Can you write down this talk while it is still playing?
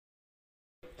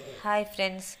Hi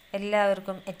friends,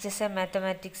 എല്ലാവർക്കും HSA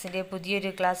മാത്തമാറ്റിക്സിൻ്റെ പുതിയൊരു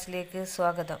ക്ലാസ്സിലേക്ക്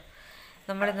സ്വാഗതം.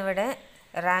 നമ്മളിന്നിവിടെ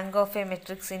rank of A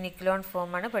matrix in ഇക്ലോൺ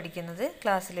ഫോമാണ് പഠിക്കുന്നത്.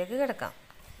 ക്ലാസ്സിലേക്ക് കിടക്കാം.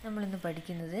 നമ്മളിന്ന്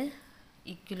പഠിക്കുന്നത്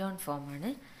ഇക്ലോൺ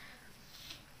ഫോമാണ്.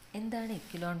 എന്താണ്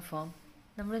ഇക്ലോൺ ഫോം?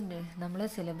 നമ്മൾ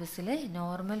സിലബസിൽ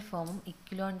നോർമൽ ഫോമും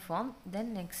ഇക്ലോൺ form, then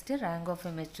next rank of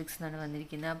A matrix എന്നാണ്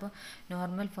വന്നിരിക്കുന്നത്. അപ്പോൾ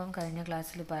നോർമൽ ഫോം കഴിഞ്ഞ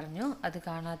ക്ലാസ്സിൽ പറഞ്ഞു, അത്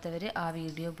കാണാത്തവർ ആ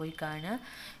വീഡിയോ പോയി കാണുക,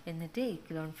 എന്നിട്ട്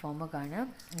ഇക്ലോൺ ഫോം കാണുക.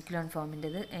 ഇക്ലോൺ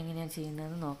ഫോമിൻ്റെത് എങ്ങനെയാണ്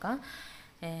ചെയ്യുന്നതെന്ന് നോക്കാം.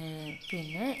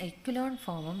 പിന്നെ ഇക്ലോൺ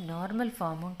ഫോമും നോർമൽ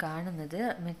ഫോമും കാണുന്നത്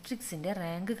മെട്രിക്സിൻ്റെ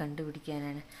റാങ്ക്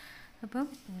കണ്ടുപിടിക്കാനാണ്. അപ്പം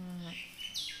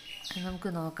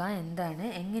നമുക്ക് നോക്കാം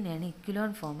എങ്ങനെയാണ് ഇക്ലോൺ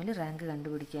ഫോമിൽ റാങ്ക്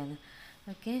കണ്ടുപിടിക്കാമെന്ന്.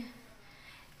 ഓക്കെ,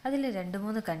 അതിൽ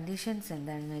 2-3 കണ്ടീഷൻസ്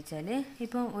എന്താണെന്ന് വെച്ചാൽ,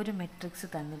 ഇപ്പം ഒരു മെട്രിക്സ്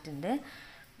തന്നിട്ടുണ്ട്,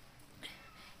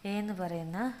 എ എന്ന്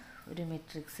പറയുന്ന ഒരു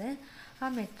മെട്രിക്സ്. ആ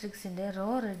മെട്രിക്സിൻ്റെ റോ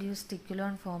റെഡ്യൂസ്ഡ്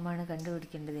ഇക്ലോൺ ഫോമാണ്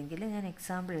കണ്ടുപിടിക്കേണ്ടതെങ്കിൽ ഞാൻ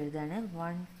എക്സാമ്പിൾ എഴുതാണ്.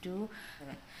 1 2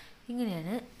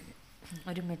 ഇങ്ങനെയാണ്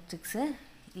ഒരു മെട്രിക്സ്.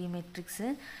 ഈ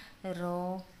മെട്രിക്സ് റോ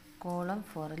കോളം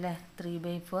 4 അല്ലേ,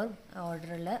 3/4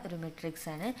 ഓർഡറുള്ള ഒരു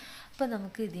മെട്രിക്സാണ്. അപ്പോൾ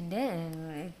നമുക്ക് ഇതിൻ്റെ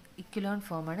ഇക്ലോൺ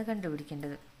ഫോമാണ്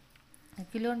കണ്ടുപിടിക്കേണ്ടത്.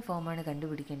 ഇക്ലോൺ ഫോമാണ്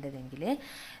കണ്ടുപിടിക്കേണ്ടതെങ്കിൽ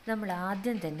നമ്മൾ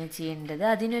ആദ്യം തന്നെ ചെയ്യേണ്ടത്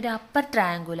അതിനൊരു അപ്പർ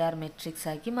ട്രയാങ്കുലാർ മെട്രിക്സ്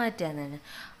ആക്കി മാറ്റാനാണ്.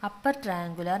 അപ്പർ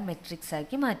ട്രയാങ്കുലാർ മെട്രിക്സ്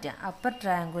ആക്കി മാറ്റുക. അപ്പർ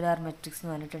ട്രയാങ്കുലാർ മെട്രിക്സ്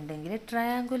എന്ന് പറഞ്ഞിട്ടുണ്ടെങ്കിൽ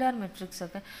ട്രയാങ്കുലാർ മെട്രിക്സ്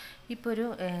ഒക്കെ ഇപ്പോൾ ഒരു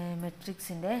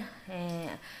മെട്രിക്സിൻ്റെ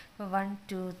 1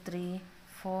 2 3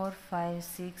 4 5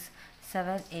 6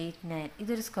 7 8 9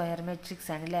 ഇതൊരു സ്ക്വയർ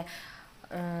മെട്രിക്സ് ആണ് അല്ലേ.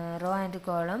 റോ ആൻഡ്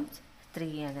കോളം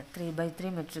 3 ആണ്, 3/3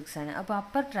 മെട്രിക്സ് ആണ്. അപ്പോൾ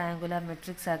അപ്പർ ട്രയാങ്കുലാർ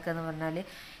മെട്രിക്സ് ആക്കുക എന്ന് പറഞ്ഞാൽ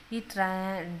ഈ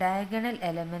ഡയഗണൽ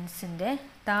എലമെൻസിൻ്റെ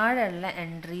താഴെയുള്ള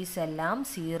എൻട്രീസ് എല്ലാം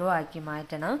 0 ആക്കി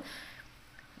മാറ്റണം.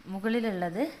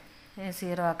 മുകളിലുള്ളത്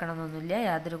 0 ആക്കണമെന്നൊന്നുമില്ല,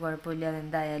 യാതൊരു കുഴപ്പമില്ല.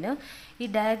 അതെന്തായാലും ഈ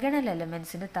ഡയഗണൽ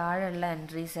എലമെൻസിൻ്റെ താഴെയുള്ള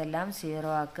എൻട്രീസ് എല്ലാം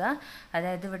 0 ആക്കുക.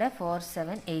 അതായത് ഇവിടെ 4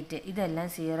 7 8 ഇതെല്ലാം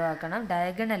 0 ആക്കണം.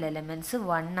 ഡയഗണൽ എലമെൻസ്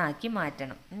 1 ആക്കി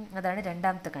മാറ്റണം. അതാണ്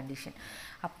രണ്ടാമത്തെ കണ്ടീഷൻ.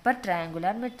 അപ്പർ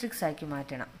ട്രയാങ്കുലാർ മെട്രിക്സ് ആക്കി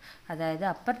മാറ്റണം. അതായത്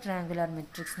അപ്പർ ട്രയാങ്കുലാർ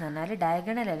മെട്രിക്സ് എന്ന് പറഞ്ഞാൽ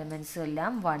ഡയഗണൽ എലമെൻസ്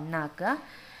എല്ലാം 1 ആക്കുക.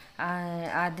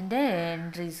 അതിൻ്റെ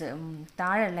എൻട്രീസ്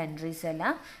താഴെയുള്ള എൻട്രീസ്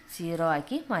എല്ലാം 0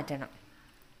 ആക്കി മാറ്റണം.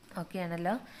 ഓക്കെ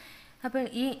ആണല്ലോ. അപ്പോൾ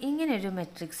ഇങ്ങനെയൊരു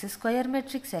മെട്രിക്സ് സ്ക്വയർ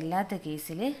മെട്രിക്സ് അല്ലാത്ത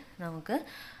കേസിൽ നമുക്ക്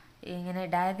ഇങ്ങനെ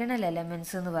ഡയഗണൽ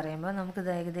എലമെൻറ്റ്സ് എന്ന് പറയുമ്പോൾ നമുക്ക്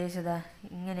ഏകദേശം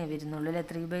ഇങ്ങനെ വരുന്നുള്ളൂ അല്ലേ,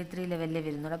 3/3 ലെവലിലേ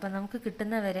വരുന്നുള്ളൂ. അപ്പോൾ നമുക്ക്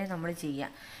കിട്ടുന്നവരെ നമ്മൾ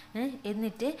ചെയ്യാം.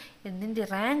 എന്നിട്ട് ഇതിൻ്റെ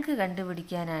റാങ്ക്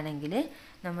കണ്ടുപിടിക്കാനാണെങ്കിൽ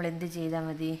നമ്മൾ എന്ത് ചെയ്താൽ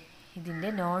മതി, ഇതിൻ്റെ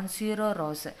നോൺ സീറോ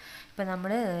റോസ് ഇപ്പോൾ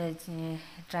നമ്മൾ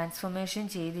ട്രാൻസ്ഫോർമേഷൻ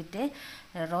ചെയ്തിട്ട്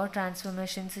റോ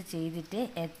ട്രാൻസ്ഫോർമേഷൻസ് ചെയ്തിട്ട്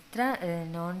എത്ര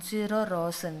നോൺ സീറോ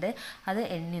റോസ് ഉണ്ട് അത്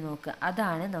എണ്ണി നോക്കുക.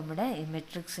 അതാണ് നമ്മുടെ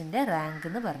മെട്രിക്സിൻ്റെ റാങ്ക്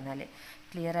എന്ന് പറഞ്ഞാൽ.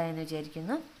 ക്ലിയർ ആയെന്ന്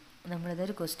വിചാരിക്കുന്നു.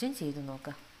 നമ്മളിതൊരു ക്വസ്റ്റ്യൻ ചെയ്ത്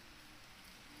നോക്കാം.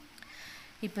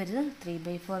 ഇപ്പോൾ ഇത്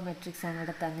 3/4 മെട്രിക്സ് ആണ്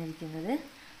ഇവിടെ തന്നിരിക്കുന്നത്.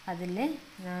 അതിൽ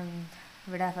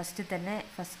ഇവിടെ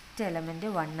ഫസ്റ്റ് എലമെൻറ്റ്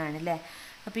 1 ആണ് അല്ലേ.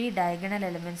 അപ്പോൾ ഈ ഡയഗണൽ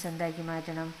എലമെൻറ്റ്സ് എന്താക്കി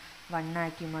മാറ്റണം, 1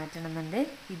 ആക്കി മാറ്റണം എന്നുണ്ട്.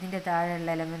 ഇതിൻ്റെ താഴെയുള്ള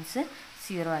എലമെൻറ്റ്സ്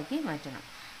 0 ആക്കി മാറ്റണം.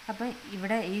 അപ്പോൾ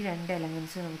ഇവിടെ ഈ 2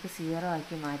 എലമെൻറ്റ്സ് നമുക്ക് 0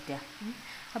 ആക്കി മാറ്റാം.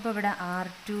 അപ്പോൾ ഇവിടെ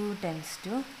R2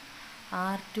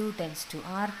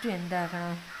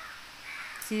 എന്താക്കണം,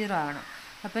 0 ആകണം.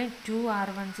 അപ്പം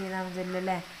 2R1 ചെയ്താൽ മതിയല്ലോ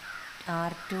അല്ലേ.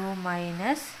 R2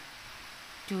 മൈനസ്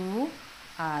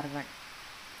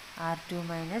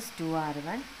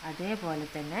 2R1 അതേപോലെ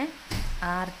തന്നെ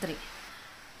R3.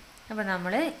 അപ്പോൾ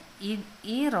നമ്മൾ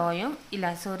ഈ റോയും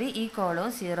ഈ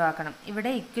കോളവും 0 ആക്കണം.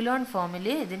 ഇവിടെ ഇക്ലോൺ ഫോമിൽ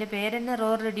ഇതിൻ്റെ പേര് തന്നെ റോ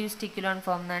റെഡ്യൂസ്ഡ് ഇക്ലോൺ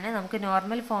ഫോം എന്നാണ്. നമുക്ക്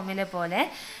നോർമൽ ഫോമിലെ പോലെ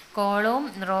കോളവും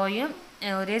റോയും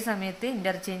ഒരേ സമയത്ത്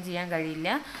ഇൻ്റർചേഞ്ച് ചെയ്യാൻ കഴിയില്ല.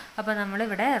 അപ്പോൾ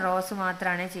നമ്മളിവിടെ റോസ്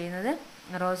മാത്രമാണ് ചെയ്യുന്നത്.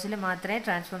 റോസിൽ മാത്രമേ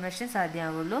ട്രാൻസ്ഫോർമേഷൻ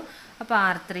സാധ്യമാവുള്ളൂ. അപ്പോൾ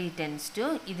R3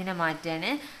 ഇതിനെ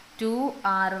മാറ്റാണ്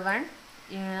 2R1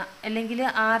 അല്ലെങ്കിൽ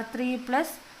R3 +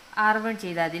 R1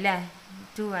 ചെയ്താൽ മതി അല്ലേ.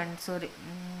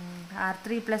 R3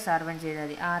 + R1 ചെയ്താൽ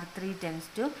മതി. R3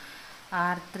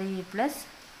 +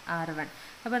 R1.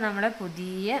 അപ്പോൾ നമ്മളെ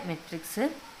പുതിയ മെട്രിക്സ്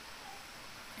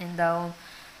എന്താവും,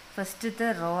 ഫസ്റ്റത്തെ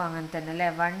റോ അങ്ങനെ തന്നെ അല്ലേ,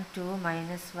 1 2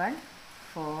 -1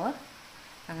 4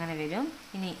 അങ്ങനെ വരും.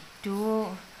 ഇനി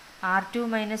R2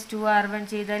 - 2R1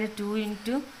 ചെയ്താൽ 2 ×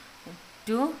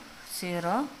 2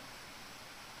 0.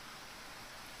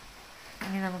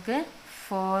 ഇനി നമുക്ക്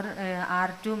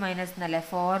R2 മൈനസ് എന്നല്ലേ,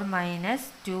 4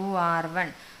 - 2R1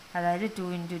 അതായത് 2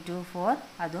 × 2 4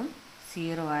 അതും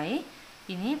 0 ആയി.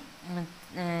 ഇനി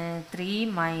 3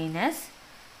 -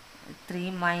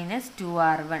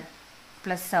 2R1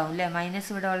 പ്ലസ് ആവും അല്ലേ, മൈനസ്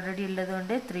ഇവിടെ ഓൾറെഡി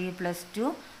ഉള്ളതുകൊണ്ട് 3 + 2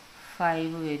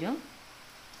 5 വരും.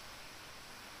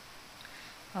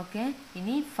 ഓക്കെ,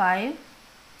 ഇനി 5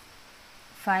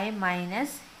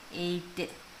 - 8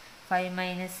 5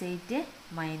 minus 8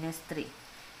 minus 3.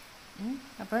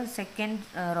 അപ്പോൾ സെക്കൻഡ്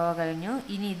റോ കഴിഞ്ഞു.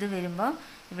 ഇനി ഇത് വരുമ്പോൾ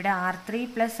ഇവിടെ R3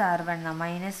 plus R1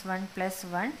 -1 plus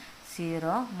 1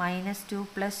 0 -2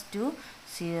 plus 2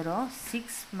 0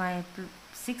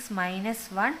 6 minus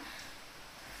 1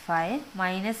 5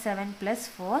 -7 plus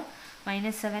 4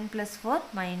 -7 plus 4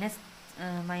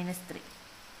 -3.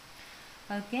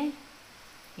 Okay,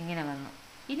 ഇങ്ങനെ വന്നു.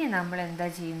 ഇനി നമ്മൾ എന്താ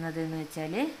ചെയ്യുന്നത് എന്ന്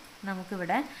വെച്ചാൽ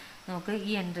നമുക്കിവിടെ നമുക്ക്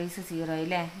ഈ എൻട്രീസ് 0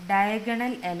 ഇല്ലേ,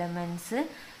 ഡയഗണൽ എലമെൻറ്റ്സ്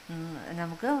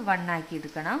നമുക്ക് 1 ആക്കി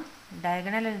എടുക്കണം.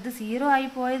 ഡയഗണൽ ഇത് 0 ആയി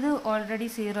പോയത് ഓൾറെഡി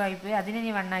 0 ആയിപ്പോയി, അതിനെ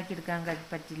ഇനി 1 ആക്കി എടുക്കാൻ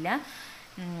പറ്റില്ല.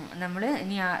 നമ്മൾ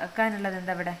ഇനി ആക്കാനുള്ളത്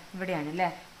എന്താ ഇവിടെയാണ് അല്ലേ.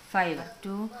 5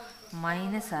 2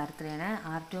 മൈനസ് R3 ആണ്.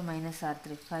 R2 മൈനസ്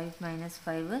R3 5 മൈനസ്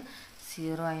 5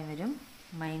 0 ആയി വരും.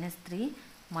 -3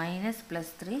 മൈനസ്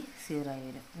പ്ലസ് 3 0 ആയി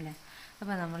വരും അല്ലേ.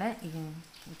 അപ്പോൾ നമ്മൾ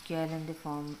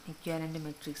ഇക്വാലൻ്റ്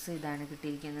മെട്രിക്സ് ഇതാണ്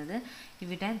കിട്ടിയിരിക്കുന്നത്.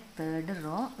 ഇവിടെ തേർഡ്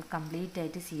റോ കംപ്ലീറ്റ്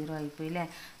ആയിട്ട് 0 ആയിപ്പോയി അല്ലേ.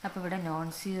 അപ്പോൾ ഇവിടെ നോൺ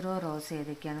സീറോ റോസ്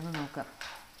ഏതൊക്കെയാണെന്ന് നോക്കാം.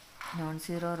 നോൺ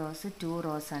സീറോ റോസ് 2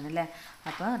 റോസ് ആണ് അല്ലേ.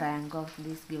 അപ്പോൾ rank of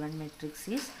this given matrix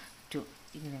is 2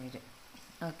 ഇങ്ങനെ വരും.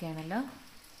 ഓക്കെ ആണല്ലോ.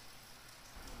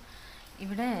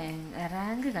 ഇവിടെ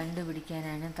റാങ്ക്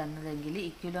കണ്ടുപിടിക്കാനാണ് തന്നതെങ്കിൽ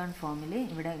ഇക്വലോൺ ഫോമിൽ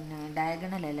ഇവിടെ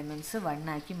ഡയഗണൽ എലമെൻറ്റ്സ് 1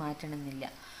 ആക്കി മാറ്റണമെന്നില്ല.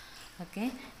 ഓക്കെ,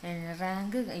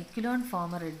 റാങ്ക് ഇക്വലോൺ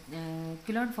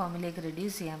ഫോമിലേക്ക്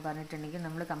റെഡ്യൂസ് ചെയ്യാൻ പറഞ്ഞിട്ടുണ്ടെങ്കിൽ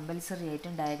നമ്മൾ കമ്പൽസറി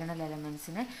ആയിട്ടും diagonal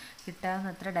എലമെൻറ്റ്സിനെ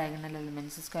കിട്ടാവുന്നത്ര diagonal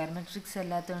elements, square matrix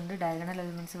അല്ലാത്തതുകൊണ്ട് ഡയഗണൽ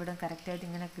എലമെൻറ്റ്സ് ഇവിടെ കറക്റ്റായിട്ട്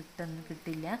ഇങ്ങനെ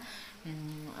കിട്ടില്ല.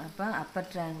 അപ്പോൾ അപ്പർ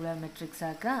ട്രയാങ്കുലർ മെട്രിക്സ്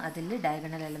ആക്കുക, അതിൽ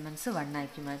ഡയഗണൽ എലമെൻറ്റ്സ് 1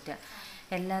 ആക്കി മാറ്റുക.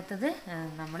 അല്ലാത്തത്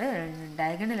നമ്മൾ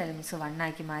ഡയഗണൽ എലമെൻറ്റ്സ് 1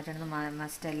 ആക്കി മാറ്റണമെന്ന്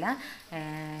മസ്റ്റല്ല,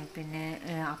 പിന്നെ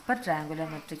അപ്പർ ട്രയാങ്കുലർ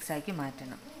മെട്രിക്സ് ആക്കി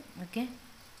മാറ്റണം. ഓക്കെ,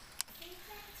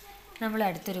 നമ്മൾ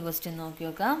അടുത്തൊരു ക്വസ്റ്റ്യൻ നോക്കി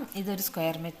നോക്കാം. ഇതൊരു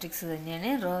സ്ക്വയർ മെട്രിക്സ് തന്നെയാണ്,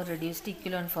 റോ റെഡ്യൂസ്ഡ്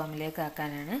ഇക്വലോൺ ഫോമിലേക്ക്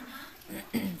ആക്കാനാണ്.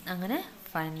 അങ്ങനെ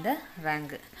ഫൈൻഡ് ദ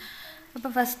റാങ്ക്.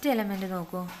 അപ്പോൾ ഫസ്റ്റ് എലമെൻറ്റ്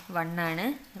നോക്കൂ, 1 ആണ്.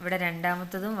 ഇവിടെ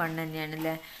രണ്ടാമത്തതും 1 തന്നെയാണ്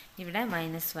അല്ലേ. ഇവിടെ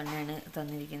 -1 ആണ്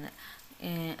തന്നിരിക്കുന്നത്.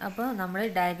 അപ്പോൾ നമ്മൾ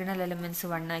ഡയഗണൽ എലമെൻറ്റ്സ്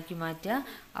 1 ആക്കി മാറ്റുക,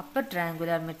 അപ്പർ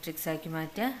ട്രയാങ്കുലർ മെട്രിക്സ് ആക്കി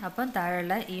മാറ്റുക. അപ്പം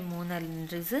താഴെയുള്ള ഈ 3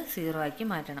 എൻട്രീസ് 0 ആക്കി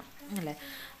മാറ്റണം അല്ലേ.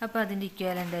 അപ്പോൾ അതിൻ്റെ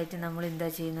ഇക്വാലൻ്റ് ആയിട്ട് നമ്മൾ എന്താ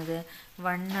ചെയ്യുന്നത്,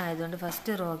 1 ആയതുകൊണ്ട്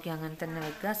ഫസ്റ്റ് റോയ്ക്ക് അങ്ങനെ തന്നെ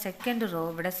വെക്കുക. സെക്കൻഡ് റോ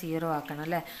ഇവിടെ 0 ആക്കണം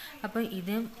അല്ലേ. അപ്പോൾ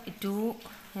ഇത് 2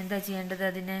 എന്താ ചെയ്യേണ്ടത്,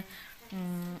 അതിന്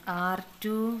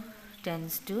R2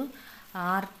 tense to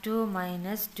R2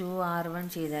 minus 2R1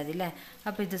 ചെയ്താൽ മതി അല്ലേ.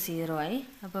 അപ്പോൾ ഇത് 0 ആയി.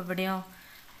 അപ്പോൾ ഇവിടെയോ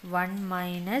 1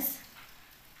 മൈനസ്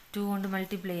 2 കൊണ്ട്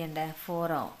മൾട്ടിപ്ലൈ ചെയ്യണ്ടേ, 4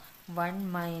 ആവും. 1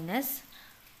 മൈനസ്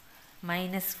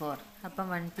 4, അപ്പം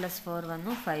 1 പ്ലസ് 4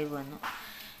 വന്നു, 5 വന്നു.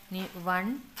 ഇനി 1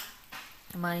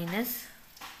 മൈനസ്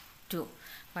 2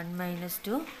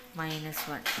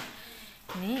 -1.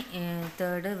 ഇനി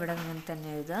തേർഡ് ഇവിടെ ഇങ്ങനെ തന്നെ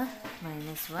എഴുതുക,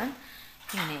 -1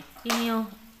 ഇങ്ങനെ. ഇനിയോ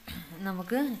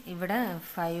നമുക്ക് ഇവിടെ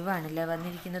 5 ആണല്ലേ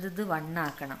വന്നിരിക്കുന്നത്, ഇത് 1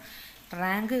 ആക്കണം.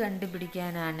 റാങ്ക്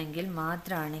കണ്ടുപിടിക്കാനാണെങ്കിൽ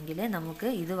മാത്രമാണെങ്കിൽ നമുക്ക്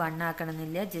ഇത് 1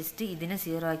 ആക്കണമെന്നില്ല, ജസ്റ്റ് ഇതിനെ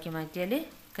 0 ആക്കി മാറ്റിയാൽ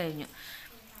കഴിഞ്ഞു.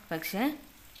 പക്ഷേ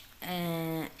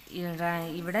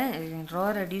ഇവിടെ റോ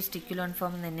റെഡ്യൂസ്ഡ് ഇക്വലോൺ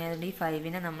ഫോം തന്നെയായതുകൊണ്ട് ഈ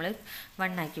 5നെ നമ്മൾ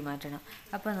 1 ആക്കി മാറ്റണം.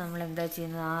 അപ്പോൾ നമ്മൾ എന്താ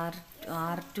ചെയ്യുന്നത്,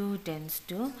 R2 ടെൻസ്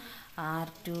ടു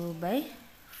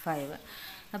R2/5.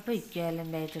 അപ്പോൾ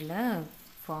ഇക്വാലൻ്റ് ആയിട്ടുള്ള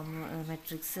ഫോം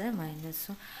മെട്രിക്സ്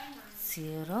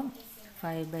 -0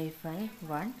 5/5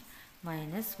 1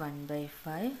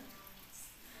 -1/5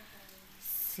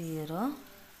 0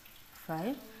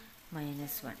 5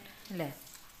 -1 അല്ലേ.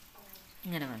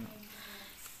 ഇങ്ങനെ വന്നു.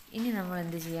 ഇനി നമ്മൾ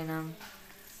എന്ത് ചെയ്യണം,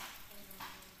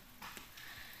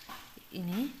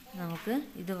 ഇനി നമുക്ക്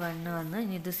ഇത് 1 വന്ന്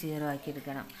ഇനി ഇത് 0 ആക്കി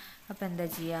എടുക്കണം. അപ്പോൾ എന്താ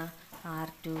ചെയ്യുക,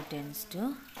 R3 tense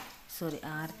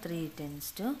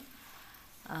to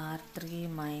R3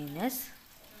 minus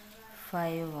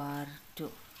 5R2.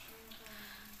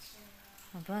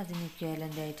 അപ്പോൾ അതിന്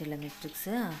ഇക്വാലൻ്റ് ആയിട്ടുള്ള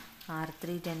മെട്രിക്സ്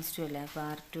R3 ടെൻസ് ടു അല്ലേ. അപ്പോൾ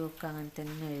R2 ഒക്കെ അങ്ങനെ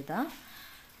തന്നെ എഴുതാം.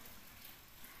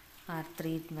 R3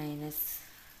 മൈനസ്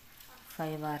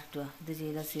 5R2 ഇത്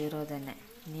ചെയ്താൽ 0 തന്നെ.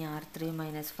 ഇനി R3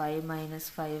 മൈനസ്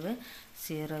 5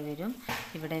 0 വരും.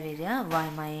 ഇവിടെ വരിക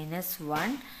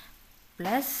 -1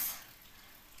 പ്ലസ്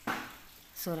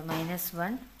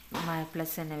 -1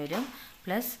 പ്ലസ് തന്നെ വരും,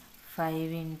 പ്ലസ്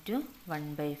 5 ×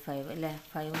 1/5 അല്ലേ.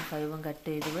 5ഉം 5ഉം കട്ട്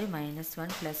ചെയ്ത് പോയി,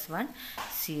 -1 + 1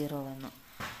 0 വന്നു.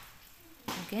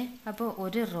 ഓക്കെ, അപ്പോൾ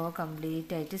ഒരു റോ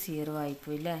കംപ്ലീറ്റ് ആയിട്ട് 0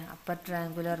 ആയിപ്പോയി അല്ലേ. Upper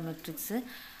triangular matrix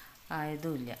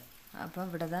ആയതുമില്ല. അപ്പോൾ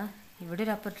ഇവിടെ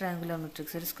ഒരു അപ്പർ ട്രയാങ്കുലർ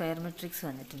മെട്രിക്സ്, ഒരു സ്ക്വയർ മെട്രിക്സ്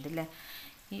വന്നിട്ടുണ്ട് അല്ലേ.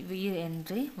 ഈ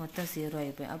എൻട്രി മൊത്തം 0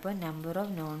 ആയിപ്പോയി. അപ്പോൾ number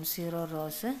of non zero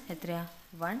rose എത്രയാണ്,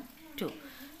 1 2.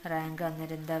 റാങ്ക്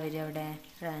അന്നേരം എന്താ വരിക, അവിടെ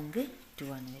റാങ്ക് 2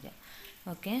 ആണ് വരിക.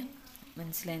 ഓക്കെ,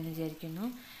 മനസ്സിലായെന്ന് വിചാരിക്കുന്നു.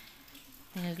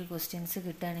 നിങ്ങൾക്ക് ക്വസ്റ്റ്യൻസ്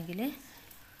കിട്ടുകയാണെങ്കിൽ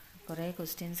കുറേ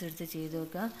ക്വസ്റ്റ്യൻസ് എടുത്ത് ചെയ്ത്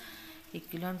നോക്കുക.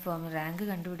 ഇക്വലോൺ ഫോം റാങ്ക്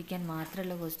കണ്ടുപിടിക്കാൻ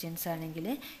മാത്രമുള്ള ക്വസ്റ്റ്യൻസ് ആണെങ്കിൽ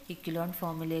ഇക്വലോൺ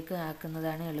ഫോമിലേക്ക്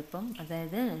ആക്കുന്നതാണ് എളുപ്പം.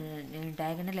 അതായത്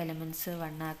ഡയഗണൽ എലമെൻറ്റ്സ്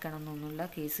 1 ആക്കണം എന്നൊന്നുള്ള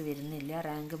കേസ് വരുന്നില്ല.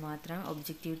 റാങ്ക് മാത്രം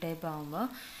ഒബ്ജക്റ്റീവ് ടൈപ്പ് ആകുമ്പോൾ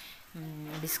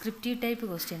ഡിസ്ക്രിപ്റ്റീവ് ടൈപ്പ്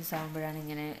ക്വസ്റ്റ്യൻസ് ആകുമ്പോഴാണ്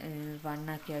ഇങ്ങനെ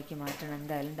 1 ആക്കി മാറ്റണം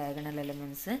എന്തായാലും ഡയഗണൽ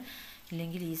എലമെൻറ്റ്സ്.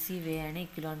 ഇല്ലെങ്കിൽ ഈസി വേ ആണ്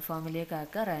ഇക്വലോൺ ഫോമിലേക്ക്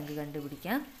ആക്കുക, റാങ്ക്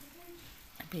കണ്ടുപിടിക്കാം.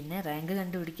 പിന്നെ റാങ്ക്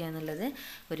കണ്ടുപിടിക്കുക എന്നുള്ളത്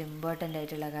ഒരു ഇമ്പോർട്ടൻ്റ്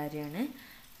ആയിട്ടുള്ള കാര്യമാണ്.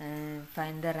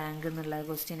 ഫൈൻഡ് ദ റാങ്ക് എന്നുള്ള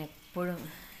ക്വസ്റ്റ്യൻ എപ്പോഴും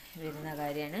വരുന്ന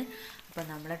കാര്യമാണ്. അപ്പോൾ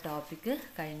നമ്മളെ ടോപ്പിക്ക്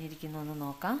കഴിഞ്ഞിരിക്കുന്നു, ഒന്ന്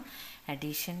നോക്കാം.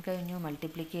 അഡീഷൻ കഴിഞ്ഞു,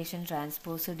 multiplication,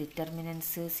 transpose,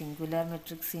 determinants, singular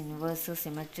matrix, inverse,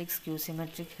 സിമെട്രിക്സ്, Q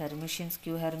symmetric, ഹെർമിഷ്യൻസ്,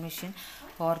 Q Hermitian,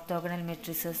 orthogonal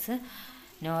matrices,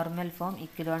 normal form,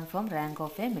 ഇക്വലോൺ form, rank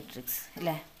of A matrix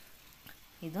അല്ലേ.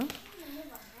 ഇതും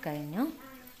കഴിഞ്ഞു.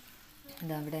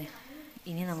 ഇതവിടെ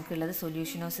ഇനി നമുക്കുള്ളത്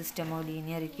solution of system of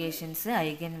linear equations,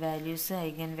 eigen values,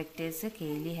 eigen vectors,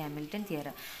 Cayley Hamilton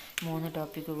theorem. 3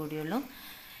 topic കൂടിയുള്ളൂ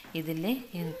ഇതിൽ.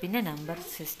 പിന്നെ number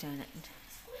സിസ്റ്റമാണ്.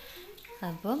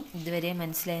 അപ്പം ഇതുവരെ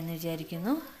മനസ്സിലായെന്ന്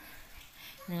വിചാരിക്കുന്നു.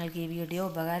 നിങ്ങൾക്ക് ഈ വീഡിയോ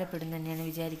ഉപകാരപ്പെടും തന്നെയാണ്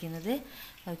വിചാരിക്കുന്നത്.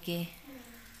 ഓക്കെ.